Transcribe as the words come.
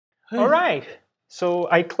All right. So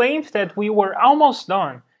I claimed that we were almost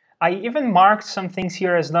done. I even marked some things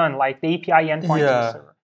here as done, like the API endpoint to the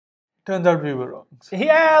server. Turns out we were wrong.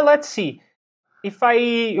 Yeah, let's see. If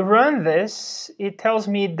I run this, it tells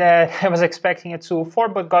me that I was expecting a 204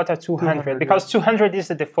 but got a 200 because 200 is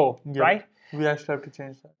the default, right? We actually have to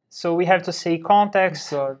change that. So we have to say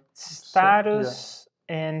context status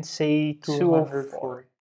and say 204.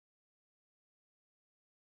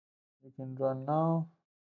 You can run now.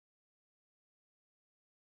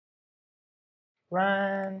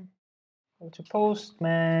 Run, go to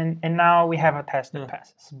Postman, and now we have a test that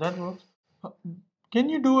passes. That works. Can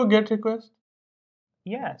you do a GET request?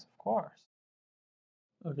 Yes, of course.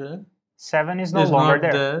 Okay. 7 is no longer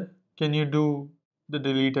there. Can you do the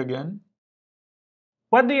delete again?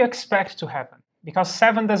 What do you expect to happen? Because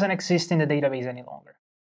 7 doesn't exist in the database any longer.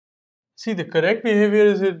 See, the correct behavior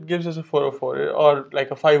is it gives us a 404 or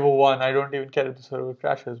like a 501. I don't even care if the server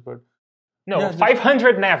crashes, but no,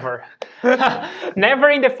 500 never. Never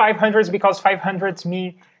in the 500s because 500s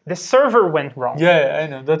mean the server went wrong. Yeah, I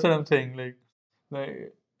know. That's what I'm saying. But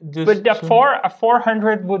a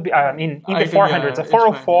 400 would be, in the 400s, a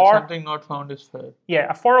 404. Something not found is fair. Yeah,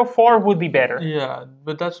 a 404 would be better. Yeah,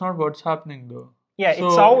 but that's not what's happening though. Yeah, so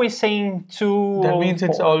it's always saying 204. That means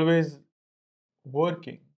it's always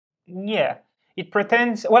working. Yeah, it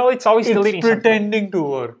pretends, well, it's always deleting something. It's pretending to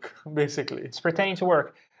work, basically. It's pretending to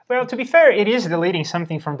work. Well, to be fair, it is deleting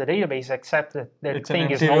something from the database, except that the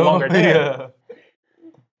thing is no longer there. Yeah.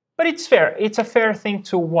 But it's fair. It's a fair thing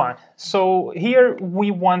to want. So here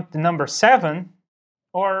we want the number 7,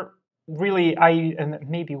 or really,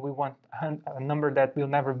 maybe we want a number that will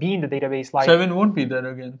never be in the database. Like 7 won't be there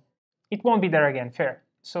again. It won't be there again. Fair.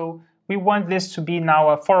 So we want this to be now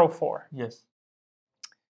a 404. Yes.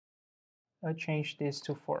 I'll change this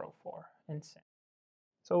to 404 and send.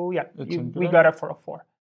 So yeah, we got a 404.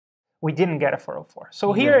 We didn't get a 404.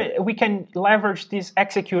 So here we can leverage this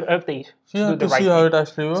execute update to do the right thing. How it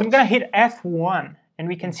actually works. So I'm going to hit F1 and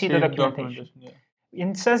we can see the documentation.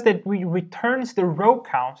 It says that we returns the row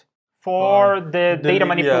count for the data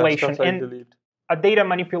manipulation. And a data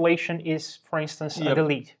manipulation is, for instance, a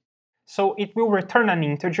delete. So it will return an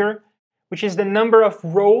integer, which is the number of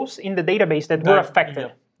rows in the database that were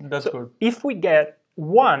affected. That's good. If we get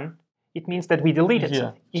 1, it means that we deleted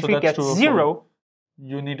something. If we get 0,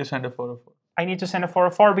 you need to send a 404. I need to send a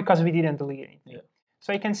 404 because we didn't delete anything.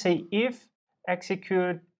 So I can say if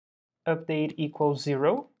execute update equals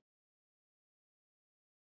 0,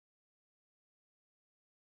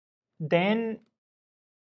 then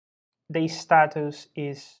the status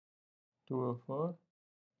is 204.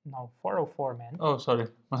 No, 404, man. Oh, sorry.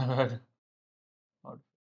 My bad.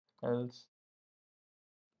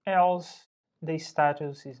 Else the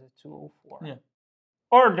status is a 204. Yeah.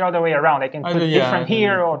 Or the other way around. I can put different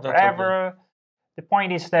here or whatever. Okay. The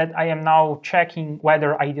point is that I am now checking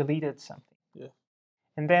whether I deleted something. Yeah.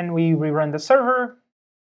 And then we rerun the server,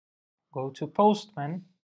 go to Postman,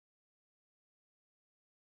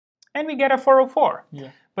 and we get a 404. Yeah.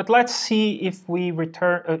 But let's see if we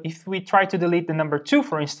return, if we try to delete the number 2,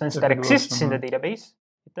 for instance, that exists in the database.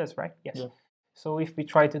 It does, right? Yes. Yeah. So if we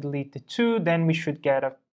try to delete the 2, then we should get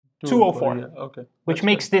a 204, which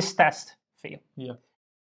makes this test fail. Yeah.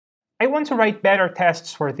 I want to write better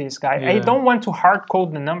tests for this guy. I don't want to hard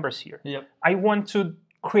code the numbers here. Yep. I want to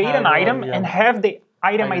create an item and have the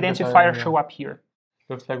item identifier show up here.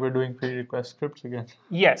 Looks like we're doing pre-request scripts again.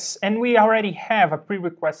 Yes, and we already have a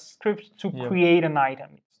pre-request script to create an item.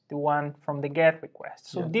 It's the one from the GET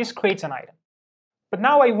request. So this creates an item. But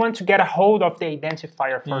now I want to get a hold of the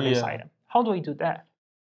identifier for this item. How do I do that?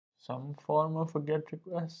 Some form of a GET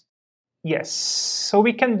request. Yes, so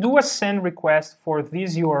we can do a send request for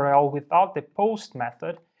this URL without the post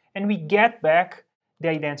method, and we get back the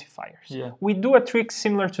identifiers. Yeah. We do a trick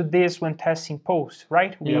similar to this when testing post,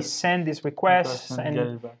 right? We send this request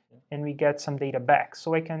and we get some data back.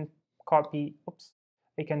 So I can copy,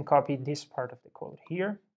 this part of the code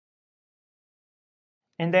here.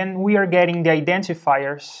 And then we are getting the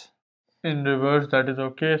identifiers. In reverse, that is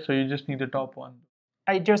okay. So you just need the top one.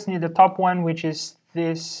 I just need the top one, which is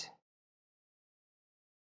this.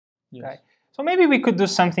 Yes. Okay. So maybe we could do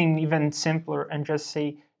something even simpler and just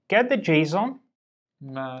say, get the JSON,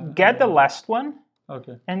 get the last one,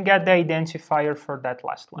 and get the identifier for that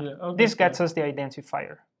last one. Yeah, this gets us the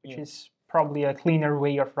identifier, which is probably a cleaner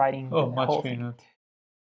way of writing the whole thing.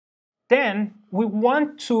 Then we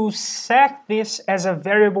want to set this as a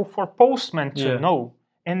variable for Postman to know.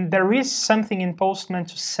 And there is something in Postman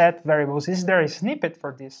to set variables. Is there a snippet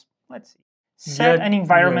for this? Let's see. Set an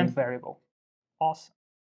environment variable. Awesome.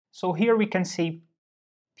 So here we can say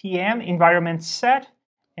PM environment set,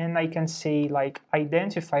 and I can say like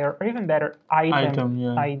identifier, or even better, item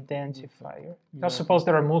identifier. Because suppose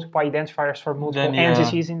there are multiple identifiers for multiple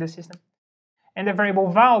entities in the system. And the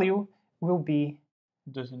variable value will be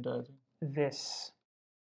this entire thing. This.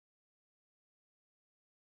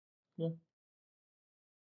 Yeah.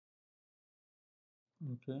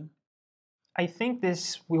 Okay. I think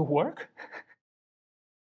this will work.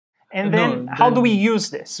 And then how do we use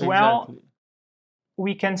this? Exactly. Well,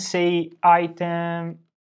 we can say item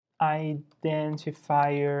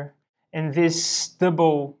identifier, and this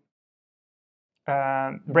double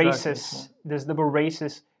braces, this double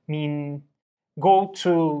braces mean go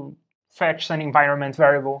to fetch an environment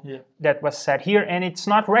variable that was set here, and it's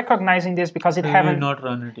not recognizing this because it haven't not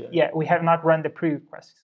run it yet. Yeah, we have not run the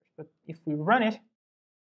pre-request. But if we run it,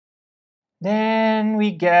 then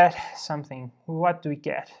we get something. What do we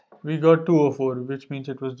get? We got 204, which means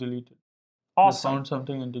it was deleted. Awesome. We found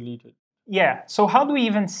something and deleted. Yeah, so how do we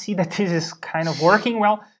even see that this is kind of working?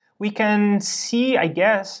 Well, we can see, I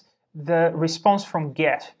guess, the response from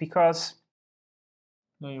get, because...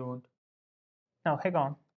 No, you won't. No, hang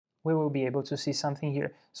on. We will be able to see something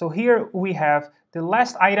here. So here we have the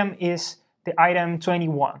last item is the item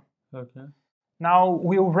 21. Okay. Now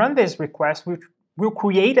we'll run this request, which will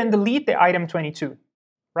create and delete the item 22,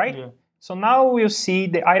 right? Yeah. So now we'll see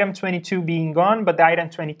the item 22 being gone, but the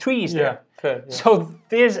item 23 is there. Fair, yeah. So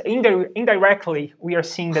this indirectly, we are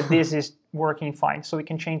seeing that this is working fine. So we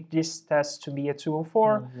can change this test to be a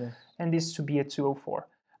 204 and this to be a 204.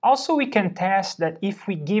 Also, we can test that if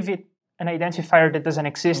we give it an identifier that doesn't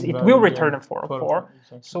exist, it will return a 404.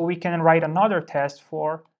 Exactly. So we can write another test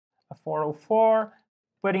for a 404.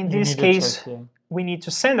 But in this case, we need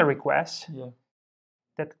to send a request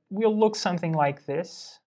that will look something like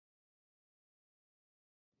this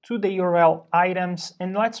to the URL items,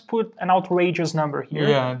 and let's put an outrageous number here.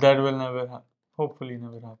 Yeah, that will never happen. Hopefully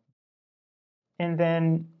never happen. And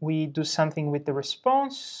then we do something with the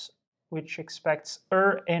response, which expects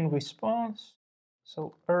and response.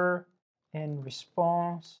 So and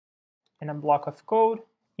response, and a block of code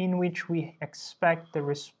in which we expect the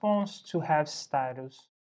response to have status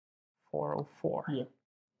 404. Yeah.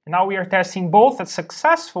 Now we are testing both a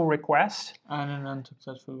successful request and an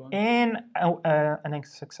unsuccessful one. And an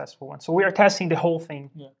unsuccessful one. So we are testing the whole thing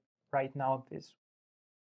right now.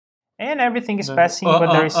 And everything is passing,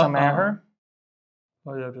 but there is some error.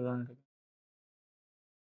 Oh, you have to run it.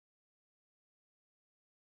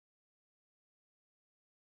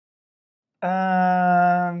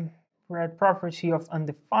 Red property of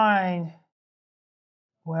undefined.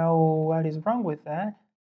 Well, what is wrong with that?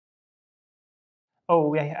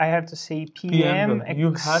 Oh, I have to say PM expect.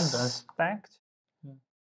 You had that.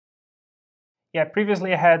 Yeah,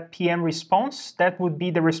 previously I had PM response. That would be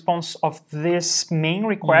the response of this main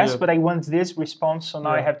request, but I want this response, so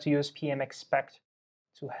now I have to use PM expect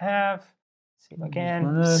to have. Save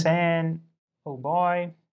again, send. Oh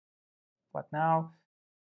boy, what now?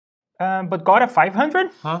 But got a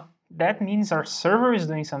 500? Huh? That means our server is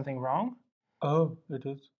doing something wrong. Oh, it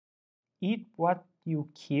is. Eat what you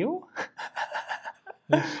kill?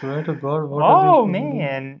 I swear to God, what are these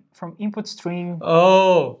man, from input string.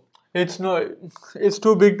 Oh, it's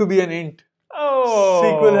too big to be an int. Oh.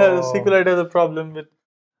 SQLite has a problem with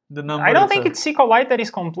the number. I don't think it's SQLite that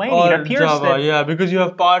is complaining. Or it appears Java, that... because you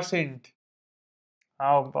have parse int.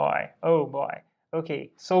 Oh boy.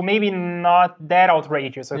 Okay, so maybe not that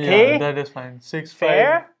outrageous, okay? Yeah, that is fine. 6,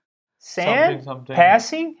 fair, 5, send, something.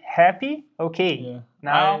 passing, happy, okay. Yeah.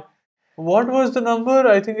 Now... What was the number?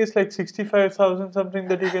 I think it's like 65,000 something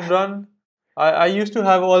that you can run. I used to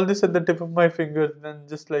have all this at the tip of my fingers and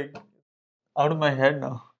just like out of my head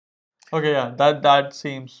now. Okay, yeah, that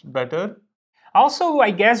seems better. Also,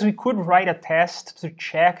 I guess we could write a test to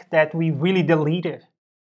check that we really deleted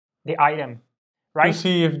the item, right? To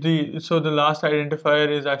see if the last identifier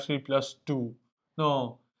is actually +2.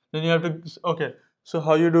 No, then you have to, okay. So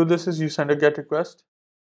how you do this is you send a GET request.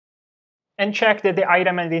 And check that the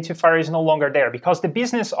item identifier is no longer there, because the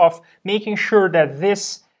business of making sure that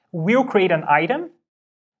this will create an item,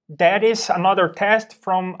 that is another test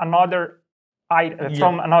from another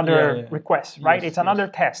request, right? It's another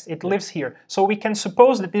test. It lives here. So we can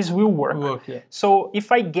suppose that this will work. So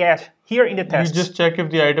if I get here in the test... You just check if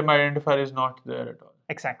the item identifier is not there at all.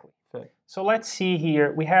 Exactly. Fair. So let's see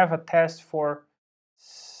here. We have a test for...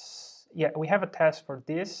 Yeah, we have a test for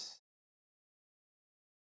this.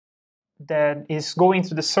 That is going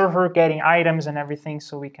to the server, getting items and everything,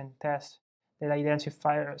 so we can test that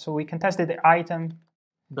identifier. So we can test that the item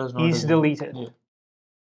is deleted. Yeah.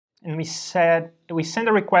 And we send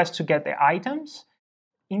a request to get the items.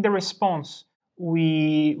 In the response,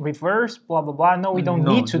 we reverse, blah, blah, blah. No, we don't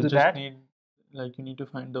need to do that. You need to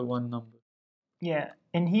find the one number. Yeah,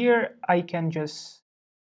 and here I can just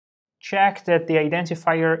check that the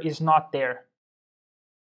identifier is not there.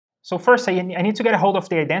 So first I need to get a hold of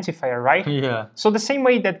the identifier, right? Yeah. So the same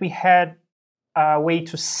way that we had a way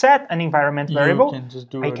to set an environment variable,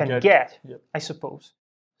 I can get, yep. I suppose.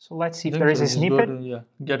 So let's see if there is a snippet.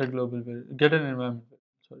 Get a global variable, get an environment variable,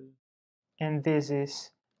 sorry. And this is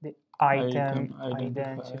the item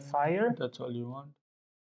identifier. That's all you want.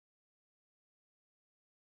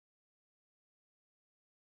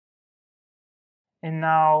 And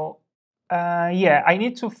now, yeah, I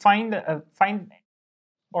need to find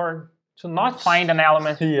or to not find an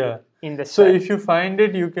element in the set. So if you find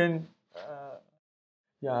it, you can,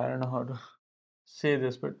 yeah, I don't know how to say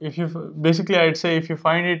this, but if you, basically I'd say if you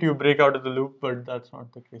find it, you break out of the loop, but that's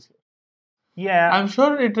not the case here. Yeah. I'm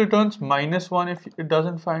sure it returns -1 if it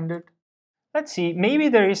doesn't find it. Let's see, maybe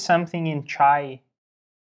there is something in chai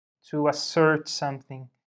to assert something.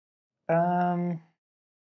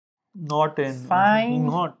 Not in. Find.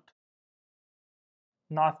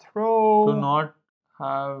 Not throw. To not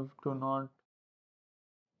have, to not.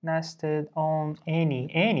 Nested on any.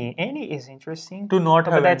 Any is interesting. To not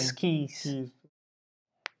have. But that's keys.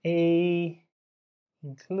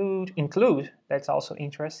 Include, that's also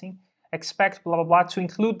interesting. Expect blah, blah, blah to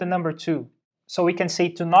include the number 2. So we can say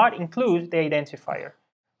to not include the identifier.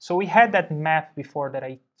 So we had that map before that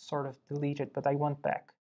I sort of deleted, but I want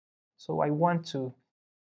back. So I want to,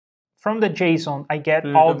 from the JSON, I get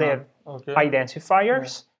all the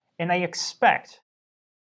identifiers, and I expect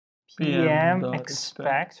PM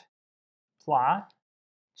expect blah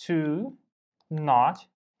to not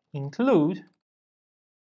include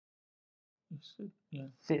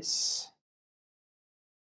this.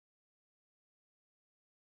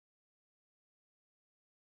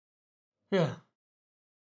 Yeah.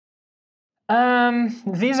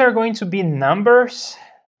 These are going to be numbers,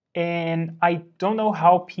 and I don't know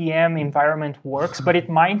how PM environment works, but it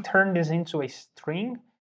might turn this into a string,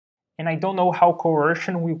 and I don't know how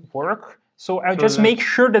coercion will work. So I'll just make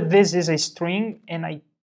sure that this is a string, and I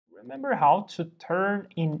remember how to turn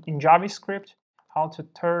in JavaScript, how to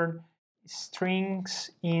turn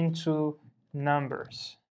strings into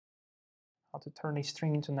numbers. How to turn a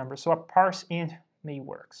string into numbers. So a parse int may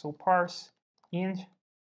work. So parse int,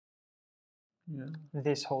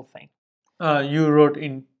 this whole thing. You wrote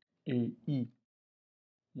in E.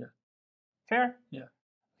 Yeah. Fair? Yeah.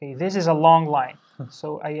 Okay, this is a long line.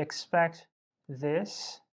 So I expect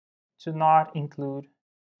this to not include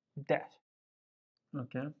that.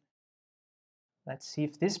 Okay. Let's see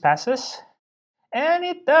if this passes. And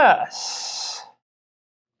it does.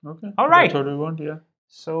 Okay. All right. That's what we want, yeah.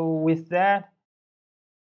 So with that,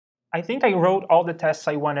 I think I wrote all the tests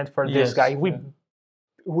I wanted for this guy.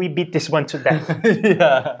 We beat this one to death.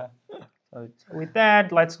 Yeah. So with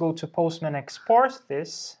that, let's go to Postman export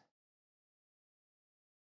this.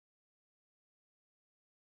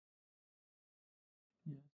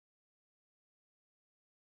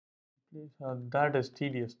 That is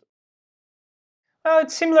tedious.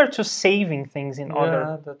 It's similar to saving things in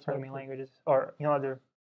other programming languages or in other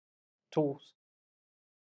tools.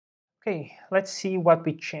 Okay, let's see what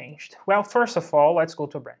we changed. Well, first of all, let's go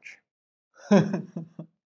to a branch.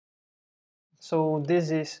 So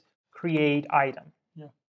this is create item.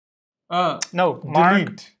 Yeah. No,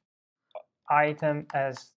 mark item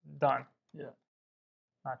as done. Yeah.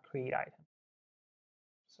 Not create item.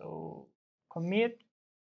 So commit.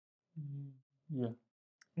 Yeah.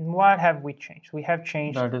 And what have we changed? We have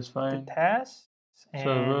changed the tests and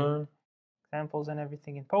server examples and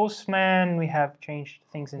everything in Postman. We have changed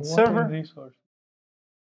things in server. Resource.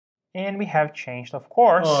 And we have changed, of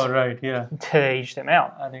course, the HTML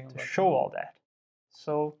to show all that.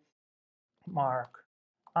 So mark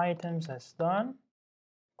items as done,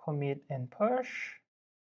 commit and push,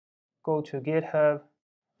 go to GitHub.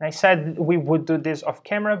 And I said we would do this off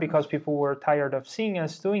camera because people were tired of seeing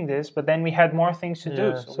us doing this, but then we had more things to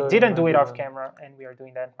do. So we didn't do it off camera, and we are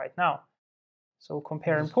doing that right now. So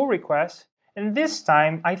compare and pull requests. And this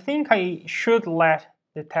time, I think I should let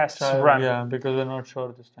the tests run. Yeah, because we're not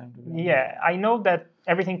sure this time. Yeah, I know that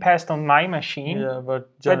everything passed on my machine, but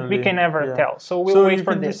we can never tell. So we'll wait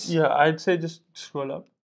for this. I'd say just scroll up.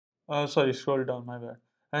 Scroll down, my bad.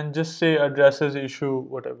 And just say addresses issue,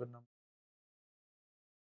 whatever number.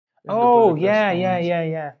 Oh,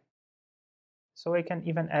 yeah. So I can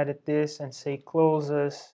even edit this and say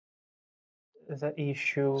closes the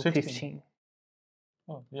issue 15.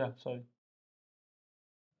 Oh, yeah, sorry.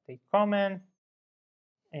 Take comment,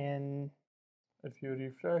 and if you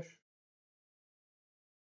refresh,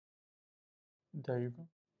 There you go.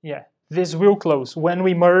 Yeah, this will close. When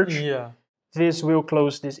we merge, yeah, this will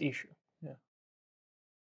close this issue. Yeah.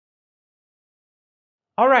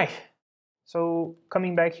 All right. So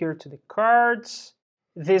coming back here to the cards,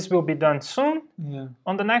 this will be done soon. Yeah.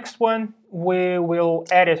 On the next one, we will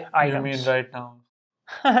edit items. You mean right now?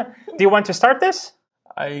 Do you want to start this?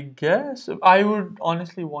 I guess I would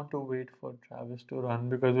honestly want to wait for Travis to run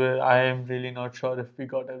because I am really not sure if we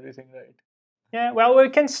got everything right. Yeah, well, we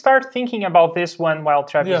can start thinking about this one while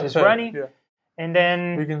Travis is running. Yeah. And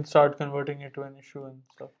then we can start converting it to an issue and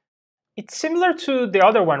stuff. It's similar to the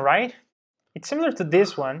other one, right? It's similar to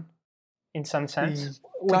this one in some sense.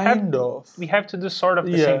 We have to do sort of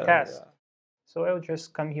the same task. Yeah. So I'll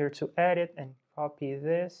just come here to edit and copy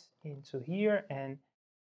this into here, and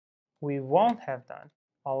we won't have done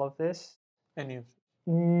all of this. Any of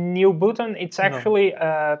it. New button, it's actually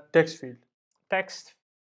a text field. Text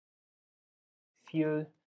field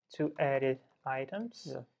to edit items.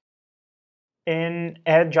 Yeah. And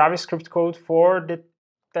add JavaScript code for the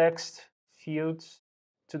text fields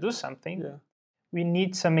to do something. Yeah. We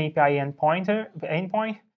need some API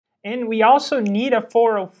endpoint, and we also need a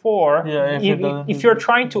 404 if you're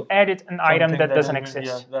trying to edit an item that doesn't exist.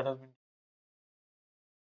 Yeah, that has been.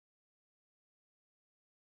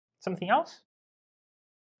 Something else?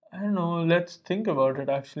 I don't know. Let's think about it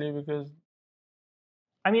actually, because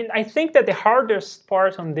I mean, I think that the hardest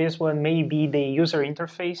part on this one may be the user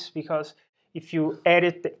interface, because if you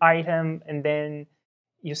edit the item and then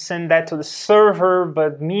you send that to the server,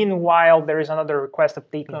 but meanwhile there is another request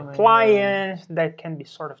updating the client, that can be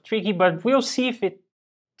sort of tricky, but we'll see if it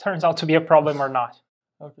turns out to be a problem or not.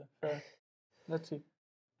 Okay, fair. Let's see.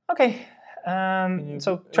 Okay,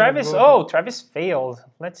 so Travis, Travis failed.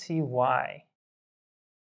 Let's see why.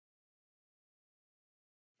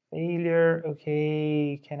 Failure,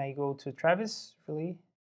 okay, can I go to Travis, really?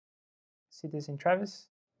 See this in Travis?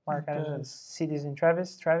 Mark items, see this in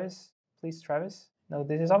Travis, please Travis. No,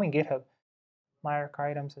 this is all in GitHub. Mark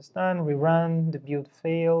items is done, we run, the build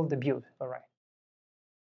failed, the build, all right.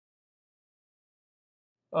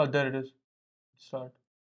 Oh, there it is, start.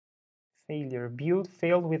 Failure, build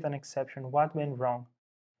failed with an exception, what went wrong?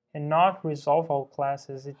 And not resolve all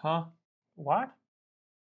classes, What?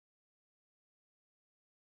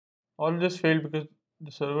 All this failed because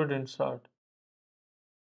the server didn't start.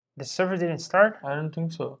 The server didn't start? I don't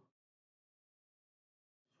think so.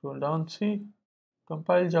 Scroll down, see.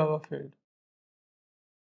 Compile Java failed.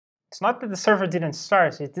 It's not that the server didn't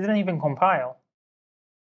start, it didn't even compile.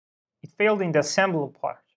 It failed in the assembly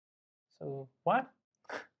part. So, what?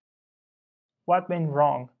 What went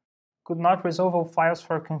wrong? Could not resolve all files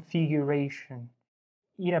for configuration.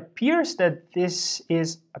 It appears that this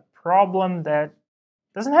is a problem that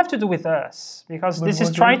doesn't have to do with us, because this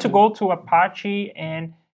is trying to go to Apache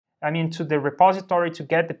and, to the repository to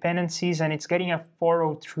get dependencies, and it's getting a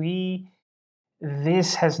 403.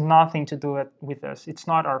 This has nothing to do with us. It's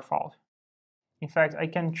not our fault. In fact, I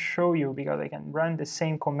can show you, because I can run the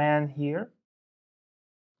same command here.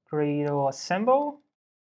 Gradle assemble.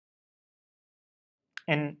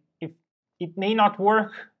 And if it may not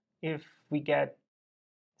work if we get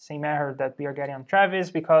same error that we are getting on Travis,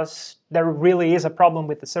 because there really is a problem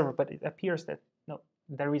with the server, but it appears that no,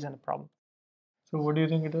 there isn't a problem. So what do you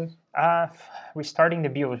think it is? Restarting the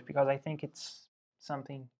build, because I think it's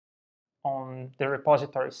something on the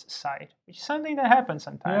repository's side, which is something that happens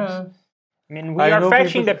sometimes. Yeah. We are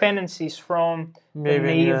fetching dependencies from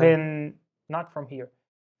Maven, not from here.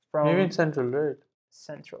 From Maven Central, right?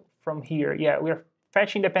 Central, from here. Yeah, we are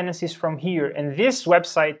fetching dependencies from here, and this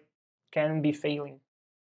website can be failing.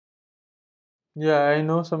 Yeah, I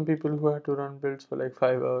know some people who had to run builds for like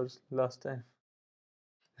 5 hours last time.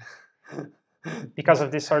 Because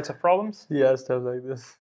of these sorts of problems? Yeah, stuff like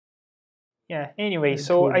this. Yeah, anyway,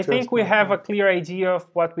 so I think we have a clear idea of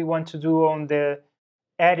what we want to do on the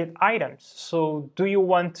edit items. So do you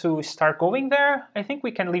want to start going there? I think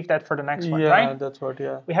we can leave that for the next one, right? Yeah, that's what,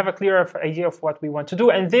 We have a clear idea of what we want to do,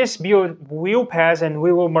 and this build will pass, and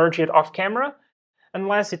we will merge it off camera,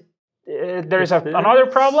 unless there is another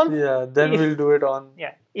problem. Yeah, then we'll do it on.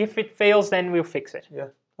 Yeah, if it fails, then we'll fix it. Yeah.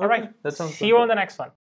 All right. That sounds See you on the next one.